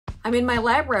I'm in my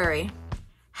library.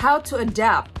 How to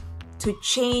adapt to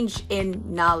change in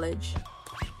knowledge.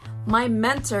 My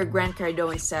mentor, Grant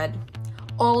Cardone, said,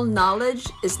 all knowledge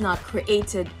is not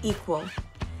created equal.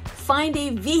 Find a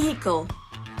vehicle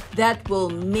that will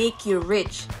make you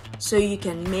rich so you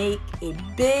can make a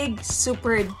big,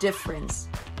 super difference.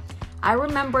 I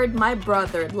remembered my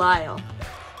brother, Lyle.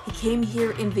 He came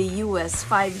here in the US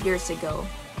 5 years ago.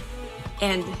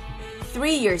 And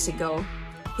 3 years ago,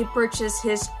 he purchased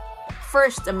his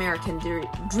first American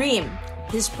dream,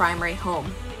 his primary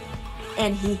home.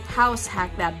 And he house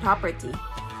hacked that property.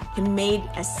 He made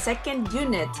a second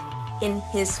unit in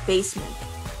his basement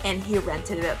and he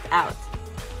rented it out.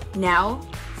 Now,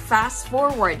 fast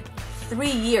forward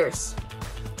 3 years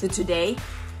to today,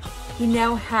 he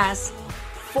now has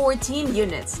 14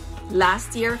 units.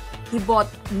 Last year, he bought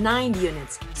 9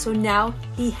 units. So now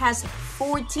he has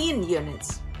 14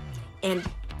 units. And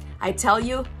I tell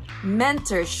you,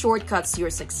 mentor shortcuts your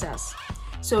success.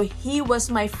 So he was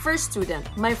my first student,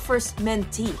 my first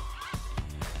mentee.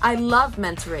 I love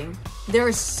mentoring. There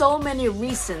are so many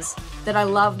reasons that I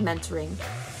love mentoring.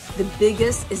 The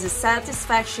biggest is the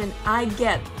satisfaction I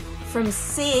get from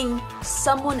seeing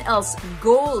someone else's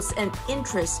goals and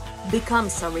interests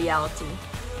becomes a reality.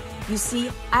 You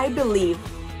see, I believe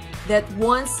that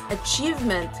one's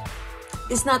achievement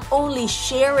is not only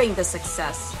sharing the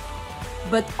success,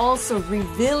 but also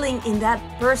revealing in that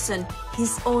person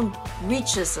his own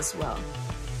riches as well.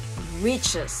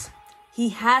 Riches. He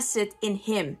has it in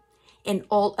him, and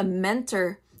all a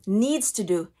mentor needs to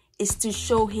do is to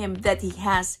show him that he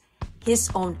has his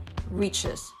own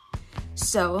riches.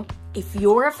 So, if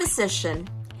you're a physician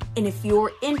and if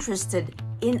you're interested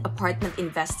in apartment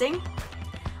investing,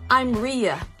 I'm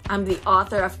Ria. I'm the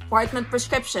author of Apartment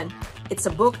Prescription. It's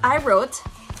a book I wrote.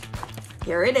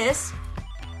 Here it is.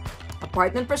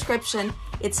 Apartment Prescription.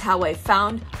 It's how I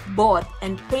found, bought,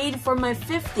 and paid for my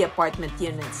 50 apartment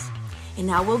units. And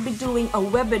I will be doing a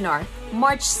webinar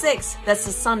March 6th, that's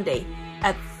a Sunday,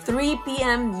 at 3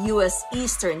 p.m. US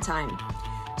Eastern Time.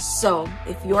 So,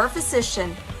 if you're a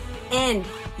physician and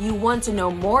you want to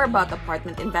know more about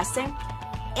apartment investing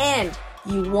and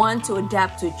you want to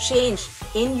adapt to change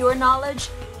in your knowledge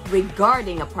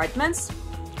regarding apartments,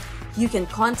 you can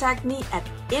contact me at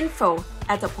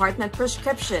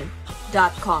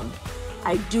info@apartmentprescription.com.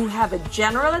 I do have a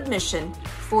general admission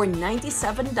for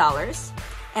 $97,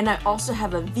 and I also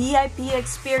have a VIP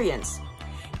experience.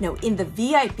 Now, in the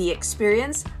VIP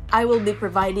experience, I will be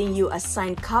providing you a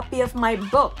signed copy of my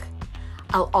book.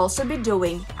 I'll also be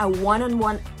doing a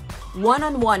one-on-one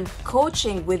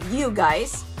coaching with you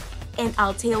guys, and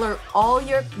I'll tailor all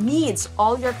your needs,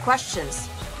 all your questions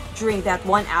during that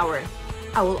 1 hour.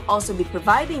 I will also be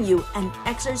providing you an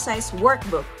exercise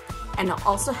workbook, and I'll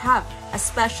also have a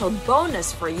special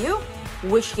bonus for you,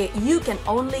 which you can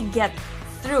only get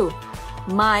through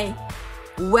my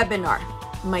webinar,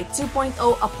 my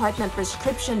 2.0 Apartment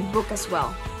Prescription book as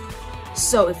well.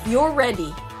 So if you're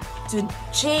ready to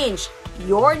change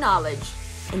your knowledge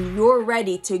and you're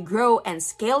ready to grow and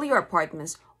scale your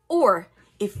apartments, or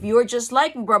if you're just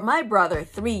like my brother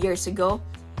 3 years ago,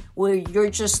 where you're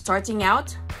just starting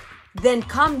out, then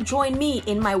come join me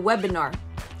in my webinar.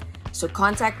 So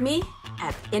contact me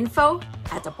at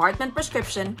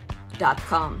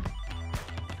info@apartmentprescription.com.